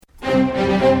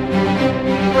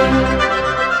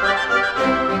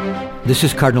This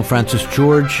is Cardinal Francis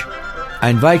George. I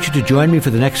invite you to join me for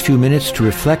the next few minutes to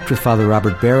reflect with Father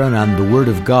Robert Barron on the Word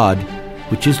of God,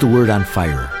 which is the Word on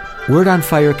Fire. Word on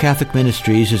Fire Catholic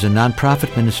Ministries is a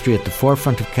non-profit ministry at the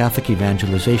forefront of Catholic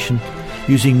evangelization,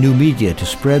 using new media to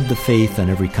spread the faith on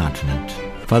every continent.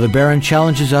 Father Barron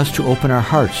challenges us to open our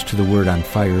hearts to the Word on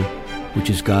Fire, which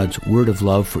is God's word of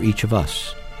love for each of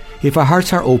us. If our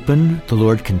hearts are open, the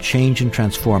Lord can change and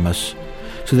transform us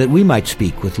so that we might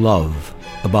speak with love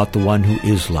about the one who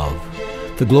is love.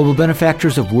 The global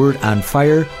benefactors of Word on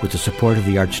Fire, with the support of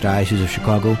the Archdiocese of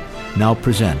Chicago, now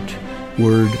present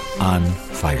Word on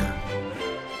Fire.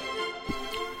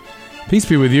 Peace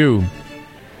be with you.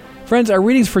 Friends, our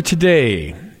readings for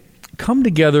today come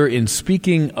together in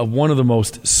speaking of one of the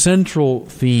most central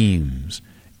themes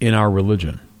in our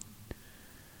religion,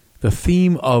 the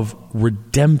theme of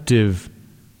redemptive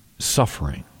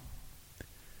suffering.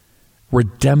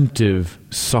 Redemptive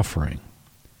suffering.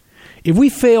 If we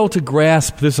fail to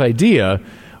grasp this idea,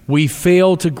 we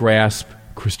fail to grasp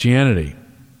Christianity.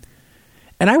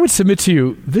 And I would submit to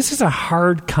you, this is a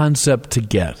hard concept to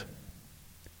get.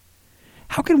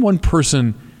 How can one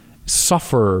person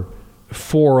suffer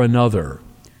for another?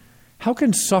 How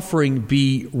can suffering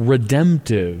be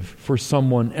redemptive for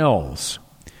someone else?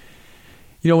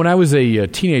 You know, when I was a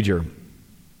teenager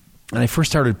and I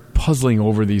first started puzzling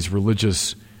over these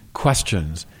religious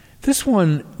questions, this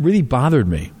one really bothered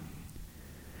me.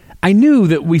 I knew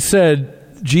that we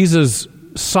said Jesus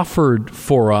suffered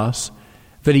for us,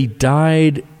 that he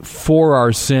died for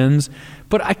our sins,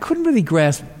 but I couldn't really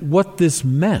grasp what this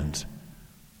meant.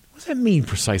 What does that mean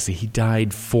precisely, he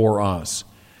died for us?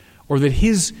 Or that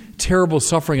his terrible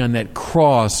suffering on that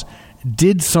cross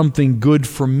did something good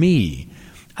for me?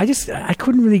 I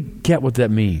couldn't really get what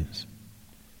that means.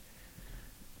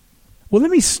 Well, let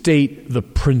me state the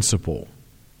principle.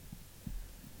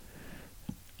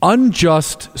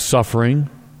 Unjust suffering,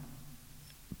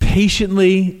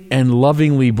 patiently and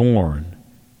lovingly borne,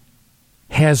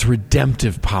 has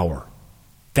redemptive power.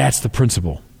 That's the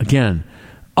principle. Again,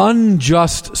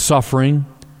 unjust suffering,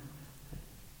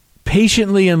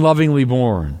 patiently and lovingly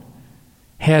borne,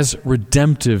 has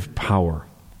redemptive power.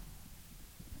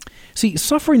 See,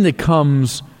 suffering that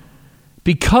comes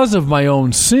because of my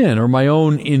own sin or my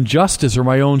own injustice or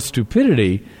my own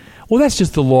stupidity, well, that's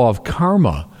just the law of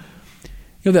karma.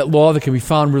 You know, that law that can be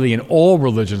found really in all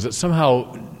religions, that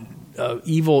somehow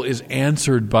evil is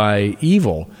answered by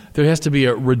evil. There has to be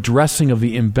a redressing of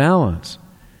the imbalance.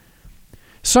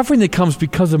 Suffering that comes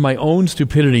because of my own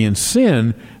stupidity and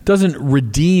sin doesn't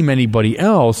redeem anybody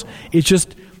else. It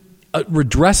just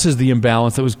redresses the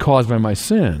imbalance that was caused by my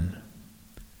sin.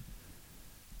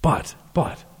 But,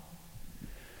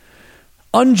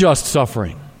 unjust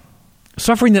suffering,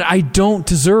 suffering that I don't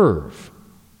deserve,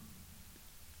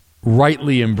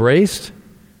 rightly embraced,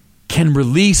 can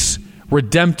release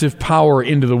redemptive power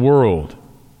into the world.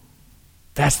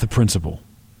 That's the principle.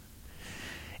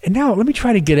 And now let me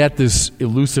try to get at this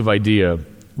elusive idea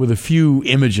with a few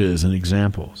images and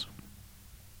examples.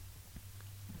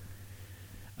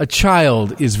 A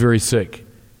child is very sick.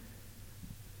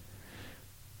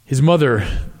 His mother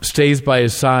stays by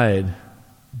his side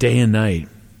day and night,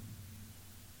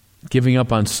 giving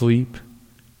up on sleep,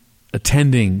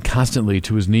 attending constantly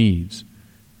to his needs,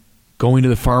 going to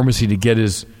the pharmacy to get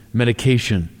his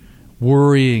medication,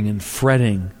 worrying and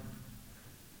fretting.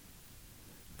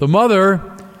 The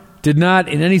mother did not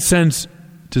in any sense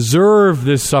deserve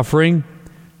this suffering,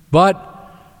 but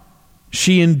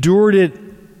she endured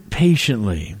it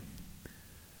patiently,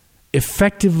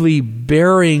 effectively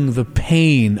bearing the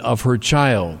pain of her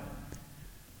child.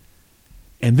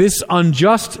 And this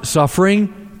unjust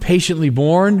suffering, patiently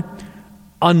borne,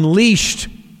 unleashed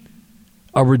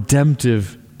a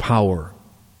redemptive power.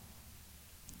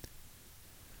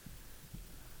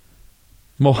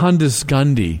 Mohandas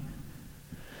Gandhi,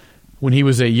 when he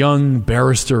was a young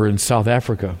barrister in South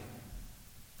Africa,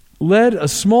 led a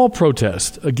small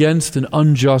protest against an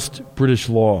unjust British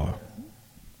law.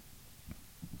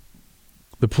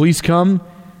 The police come,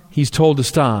 he's told to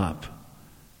stop.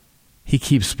 He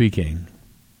keeps speaking.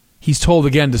 He's told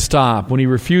again to stop. When he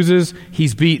refuses,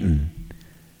 he's beaten.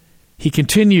 He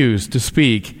continues to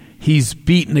speak. He's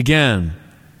beaten again.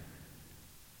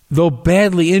 Though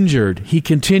badly injured, he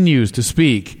continues to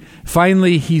speak.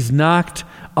 Finally, he's knocked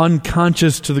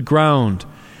unconscious to the ground.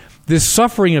 This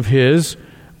suffering of his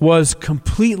was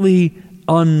completely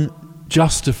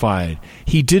unjustified.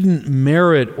 He didn't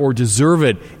merit or deserve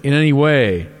it in any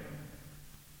way.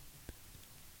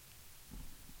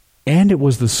 And it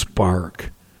was the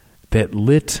spark that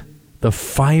lit the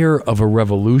fire of a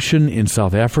revolution in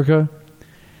South Africa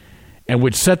and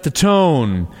which set the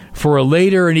tone for a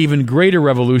later and even greater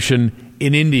revolution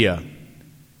in India.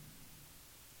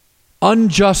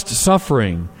 Unjust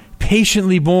suffering,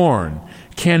 patiently borne,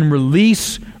 can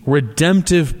release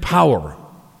redemptive power.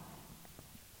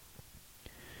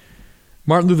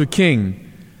 Martin Luther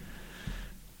King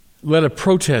led a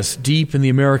protest deep in the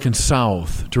American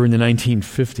South during the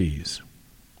 1950s.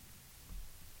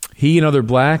 He and other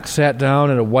blacks sat down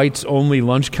at a whites-only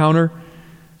lunch counter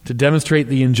to demonstrate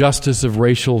the injustice of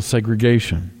racial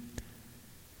segregation.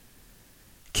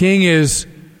 King is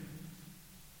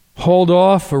hauled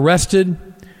off, arrested,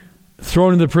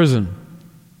 thrown into prison.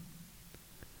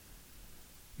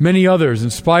 Many others,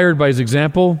 inspired by his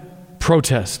example,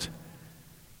 protest.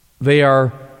 They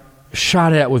are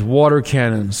shot at with water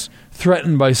cannons,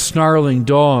 threatened by snarling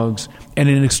dogs, and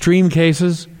in extreme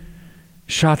cases,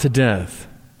 shot to death.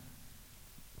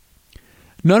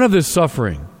 None of this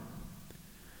suffering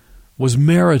was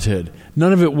merited.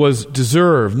 None of it was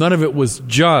deserved. None of it was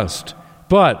just.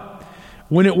 But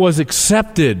when it was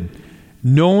accepted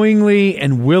knowingly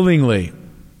and willingly,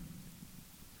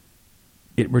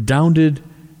 it redounded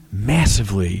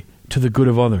massively to the good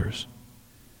of others.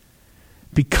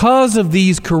 Because of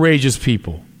these courageous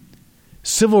people,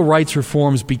 civil rights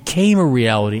reforms became a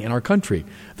reality in our country.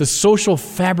 The social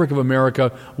fabric of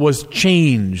America was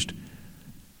changed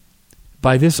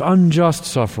by this unjust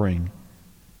suffering,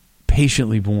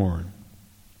 patiently borne.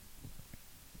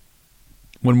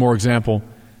 One more example.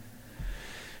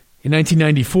 In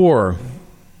 1994,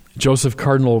 Joseph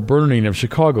Cardinal Bernardin of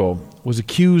Chicago was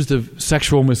accused of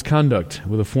sexual misconduct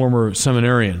with a former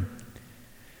seminarian.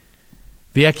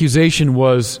 The accusation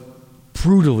was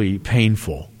brutally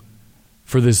painful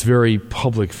for this very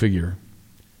public figure.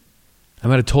 I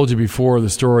might have told you before the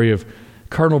story of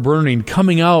Cardinal Bernardin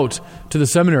coming out to the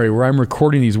seminary where I'm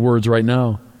recording these words right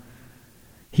now.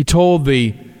 He told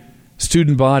the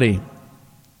student body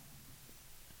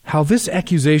how this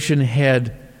accusation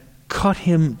had cut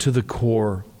him to the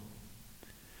core,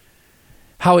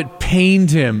 how it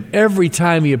pained him every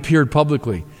time he appeared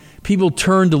publicly. People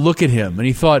turned to look at him, and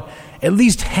he thought, at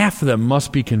least half of them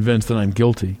must be convinced that I'm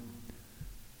guilty.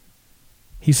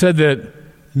 He said that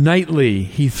nightly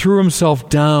he threw himself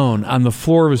down on the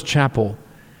floor of his chapel,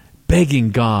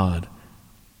 begging God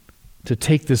to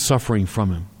take this suffering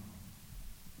from him.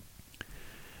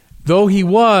 Though he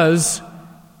was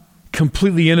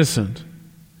completely innocent,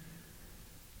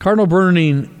 Cardinal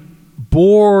Bernardin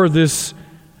bore this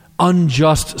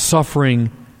unjust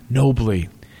suffering nobly.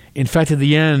 In fact, at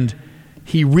the end,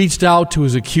 he reached out to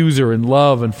his accuser in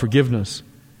love and forgiveness.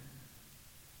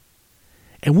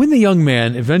 And when the young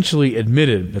man eventually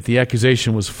admitted that the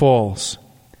accusation was false,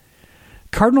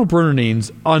 Cardinal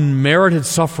Bernardin's unmerited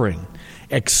suffering,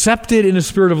 accepted in a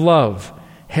spirit of love,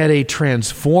 had a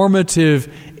transformative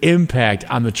impact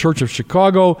on the Church of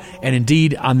Chicago and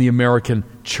indeed on the American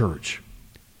church.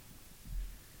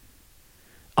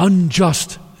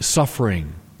 Unjust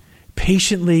suffering,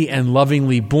 patiently and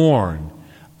lovingly borne,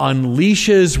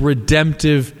 unleashes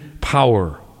redemptive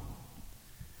power.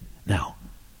 Now,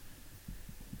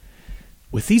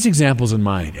 with these examples in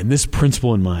mind and this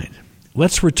principle in mind,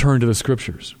 let's return to the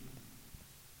Scriptures.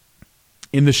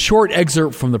 In the short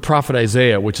excerpt from the prophet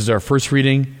Isaiah, which is our first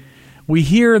reading, we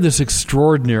hear this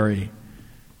extraordinary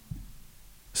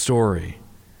story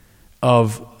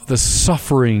of the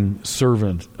suffering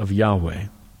servant of Yahweh.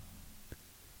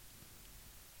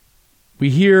 We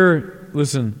hear,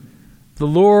 listen, the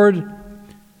Lord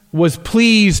was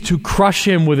pleased to crush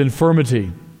him with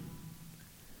infirmity.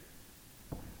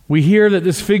 We hear that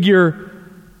this figure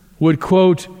would,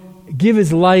 quote, give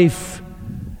his life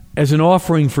as an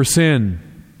offering for sin,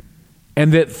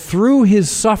 and that through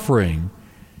his suffering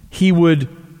he would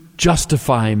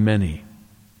justify many.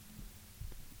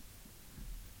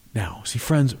 Now, see,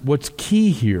 friends, what's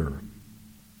key here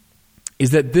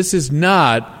is that this is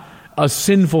not a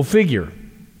sinful figure,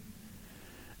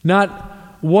 not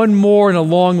one more in a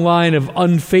long line of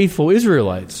unfaithful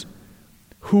Israelites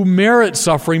who merit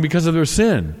suffering because of their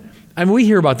sin. I mean, we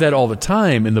hear about that all the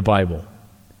time in the Bible.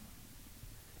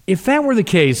 If that were the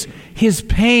case, his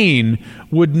pain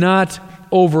would not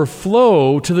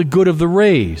overflow to the good of the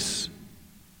race.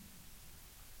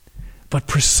 But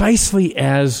precisely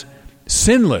as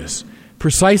sinless,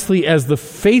 precisely as the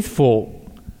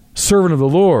faithful servant of the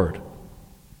Lord,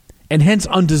 and hence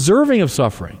undeserving of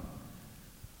suffering,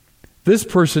 this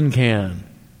person can,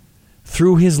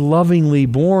 through his lovingly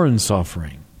borne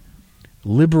suffering,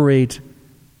 liberate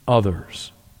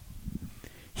others.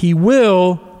 He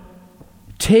will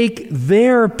take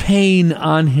their pain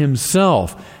on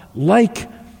himself, like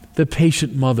the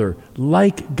patient mother,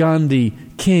 like Gandhi,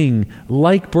 King,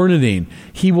 like Bernardine.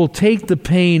 He will take the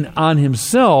pain on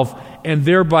himself and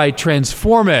thereby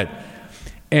transform it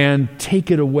and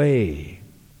take it away.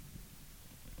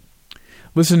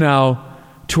 Listen now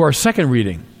to our second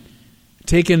reading,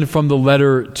 taken from the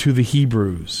letter to the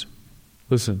Hebrews.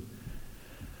 Listen.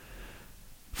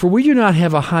 For we do not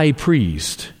have a high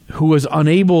priest who is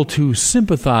unable to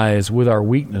sympathize with our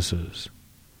weaknesses,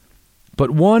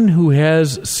 but one who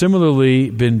has similarly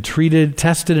been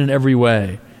tested in every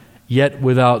way, yet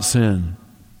without sin.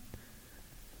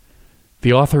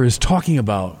 The author is talking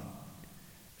about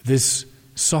this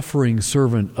suffering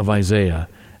servant of Isaiah,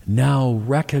 now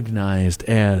recognized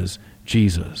as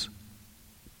Jesus.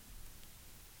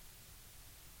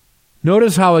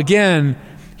 Notice how, again,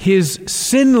 his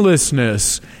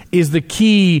sinlessness is the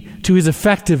key to his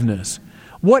effectiveness.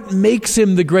 What makes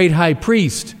him the great high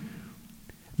priest?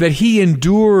 That he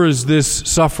endures this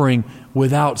suffering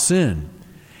without sin.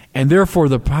 And therefore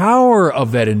the power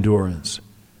of that endurance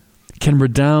can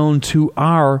redound to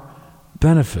our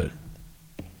benefit.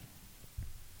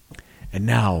 And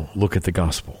now look at the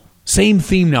gospel. Same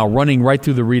theme now running right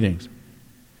through the readings.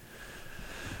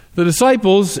 The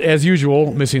disciples, as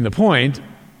usual, missing the point,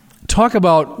 talk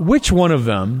about which one of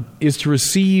them is to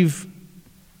receive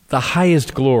the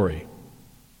highest glory.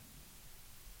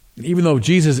 Even though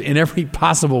Jesus, in every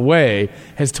possible way,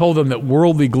 has told them that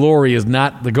worldly glory is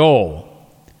not the goal.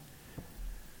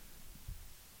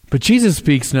 But Jesus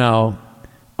speaks now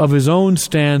of his own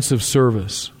stance of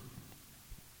service.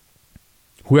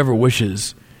 Whoever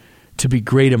wishes to be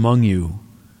great among you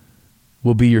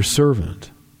will be your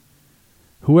servant.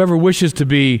 Whoever wishes to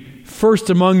be first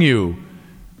among you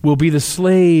will be the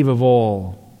slave of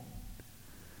all.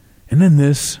 And then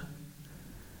this,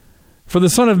 for the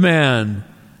Son of Man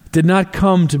did not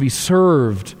come to be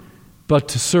served, but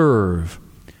to serve,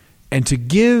 and to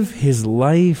give his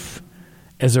life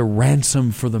as a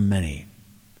ransom for the many.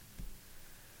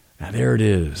 Now there it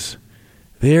is.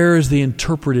 There's the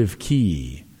interpretive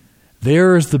key.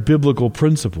 There's the biblical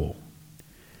principle.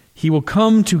 He will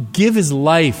come to give his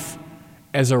life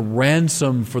as a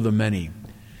ransom for the many.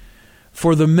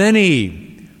 For the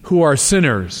many who are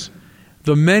sinners,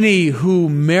 the many who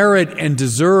merit and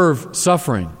deserve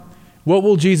suffering, what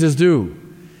will Jesus do?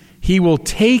 He will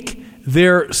take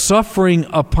their suffering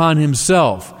upon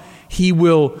himself. He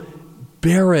will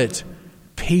bear it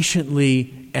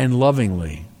patiently and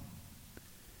lovingly,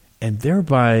 and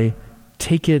thereby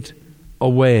take it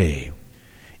away.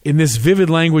 In this vivid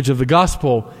language of the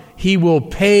gospel, he will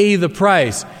pay the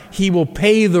price. He will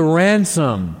pay the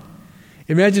ransom.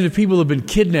 Imagine if people have been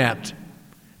kidnapped.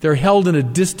 They're held in a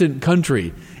distant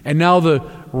country, and now the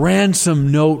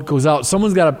ransom note goes out.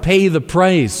 Someone's got to pay the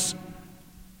price.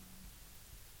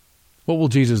 What will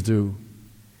Jesus do?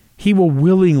 He will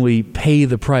willingly pay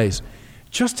the price,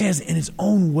 just as in his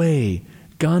own way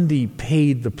Gandhi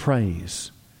paid the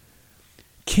price.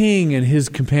 King and his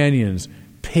companions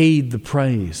paid the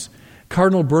price.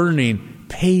 Cardinal Bernardine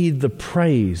paid the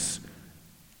price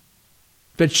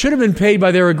that should have been paid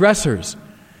by their aggressors,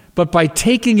 but by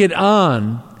taking it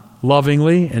on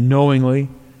lovingly and knowingly,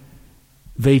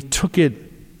 they took it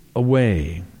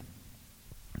away.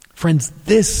 Friends,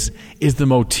 this is the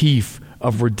motif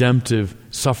of redemptive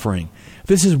suffering.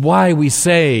 This is why we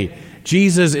say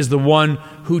Jesus is the one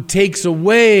who takes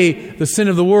away the sin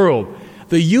of the world.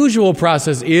 The usual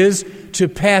process is to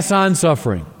pass on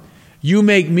suffering. You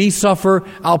make me suffer,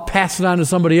 I'll pass it on to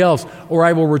somebody else, or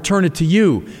I will return it to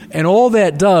you. And all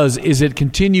that does is it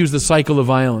continues the cycle of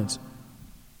violence.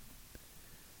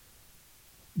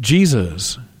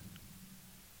 Jesus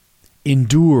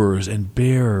endures and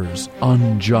bears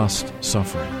unjust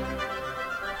suffering,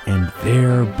 and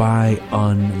thereby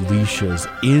unleashes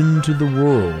into the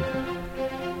world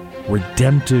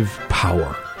redemptive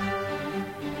power.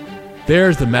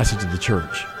 There's the message of the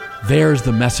church. There's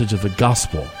the message of the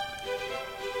gospel.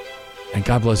 And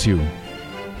God bless you.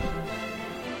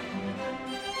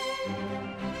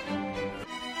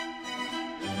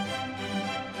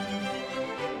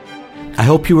 I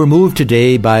hope you were moved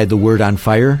today by the Word on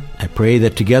Fire. I pray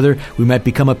that together we might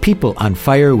become a people on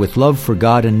fire with love for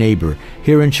God and neighbor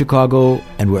here in Chicago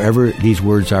and wherever these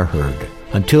words are heard.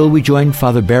 Until we join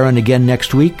Father Barron again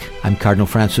next week, I'm Cardinal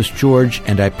Francis George,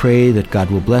 and I pray that God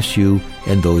will bless you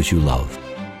and those you love.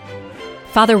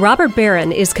 Father Robert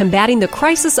Barron is combating the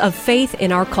crisis of faith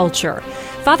in our culture.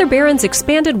 Father Barron's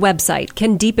expanded website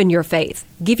can deepen your faith,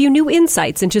 give you new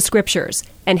insights into scriptures,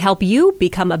 and help you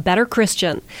become a better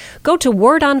Christian. Go to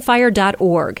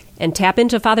wordonfire.org and tap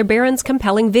into Father Barron's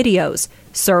compelling videos,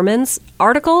 sermons,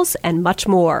 articles, and much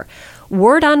more.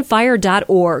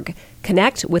 Wordonfire.org.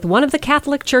 Connect with one of the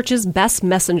Catholic Church's best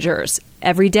messengers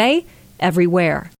every day, everywhere.